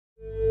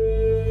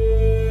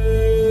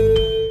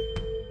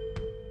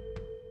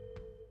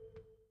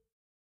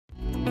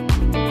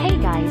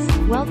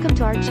Welcome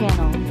to our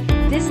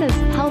channel. This is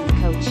Health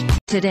Coach.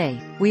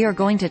 Today, we are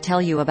going to tell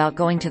you about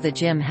going to the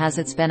gym has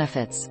its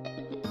benefits.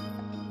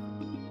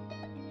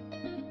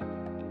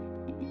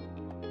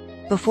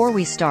 Before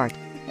we start,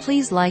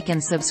 please like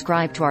and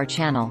subscribe to our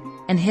channel,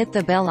 and hit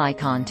the bell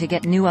icon to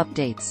get new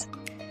updates.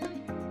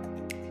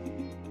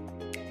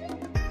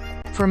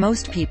 For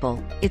most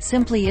people, it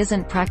simply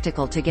isn't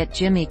practical to get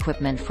gym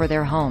equipment for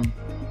their home.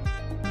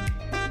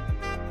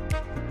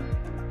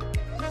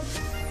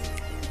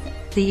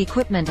 The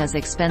equipment is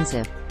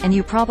expensive, and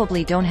you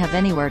probably don't have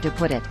anywhere to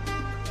put it.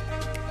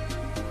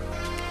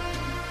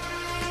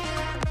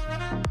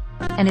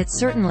 And it's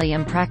certainly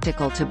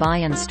impractical to buy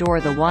and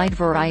store the wide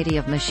variety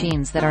of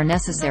machines that are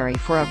necessary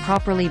for a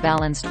properly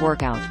balanced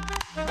workout.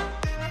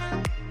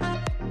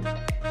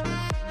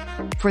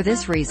 For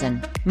this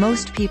reason,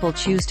 most people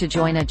choose to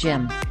join a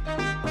gym.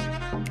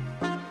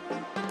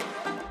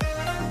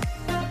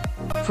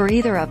 For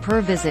either a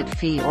per-visit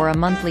fee or a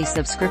monthly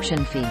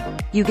subscription fee,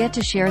 you get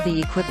to share the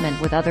equipment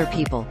with other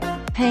people,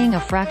 paying a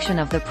fraction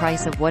of the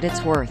price of what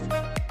it's worth.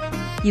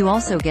 You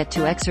also get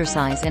to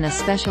exercise in a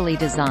specially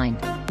designed,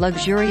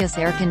 luxurious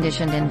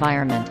air-conditioned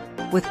environment,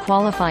 with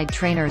qualified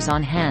trainers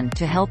on hand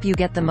to help you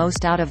get the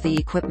most out of the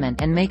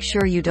equipment and make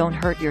sure you don't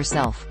hurt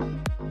yourself.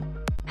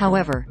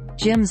 However,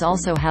 gyms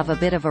also have a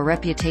bit of a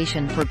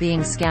reputation for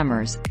being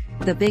scammers.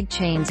 The big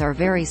chains are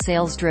very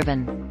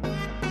sales-driven,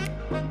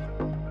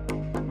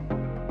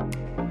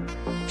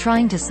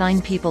 trying to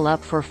sign people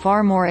up for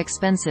far more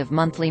expensive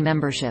monthly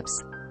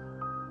memberships.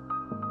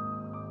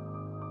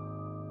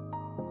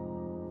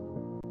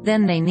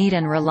 Then they need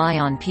and rely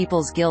on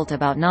people's guilt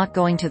about not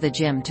going to the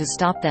gym to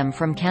stop them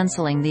from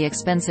canceling the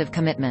expensive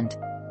commitment.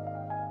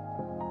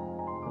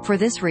 For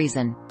this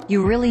reason,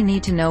 you really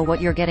need to know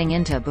what you're getting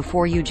into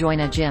before you join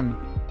a gym.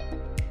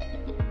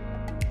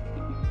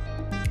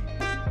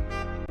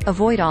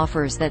 Avoid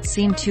offers that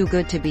seem too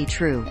good to be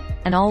true,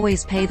 and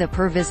always pay the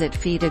per-visit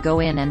fee to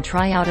go in and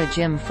try out a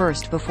gym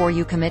first before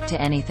you commit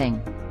to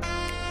anything.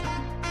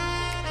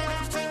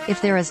 If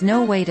there is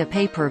no way to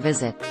pay per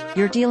visit,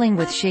 you're dealing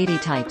with shady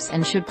types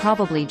and should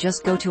probably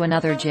just go to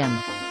another gym.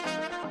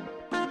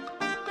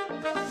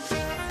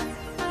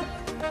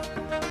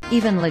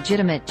 Even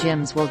legitimate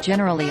gyms will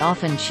generally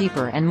offer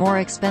cheaper and more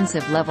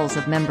expensive levels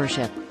of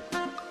membership.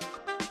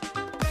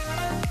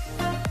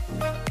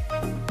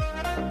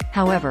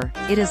 However,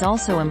 it is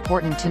also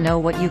important to know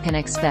what you can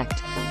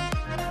expect.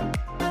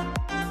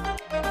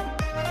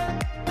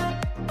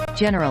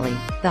 Generally,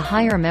 the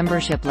higher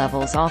membership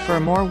levels offer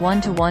more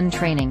one-to-one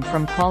training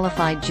from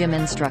qualified gym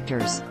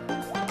instructors.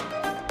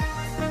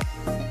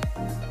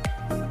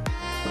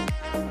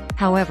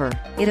 However,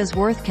 it is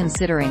worth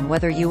considering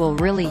whether you will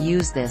really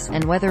use this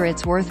and whether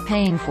it's worth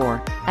paying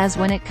for, as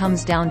when it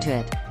comes down to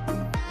it,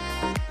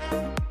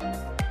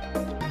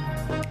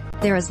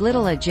 there is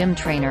little a gym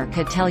trainer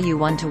could tell you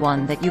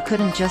one-to-one that you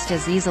couldn't just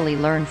as easily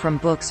learn from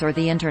books or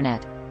the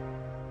internet.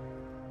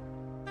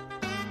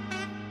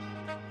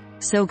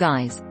 So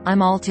guys,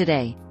 I'm all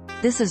today.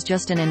 This is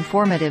just an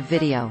informative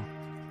video.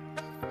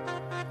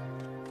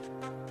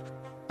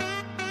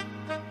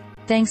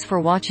 Thanks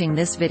for watching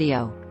this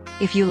video.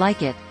 If you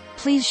like it,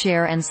 please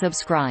share and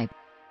subscribe.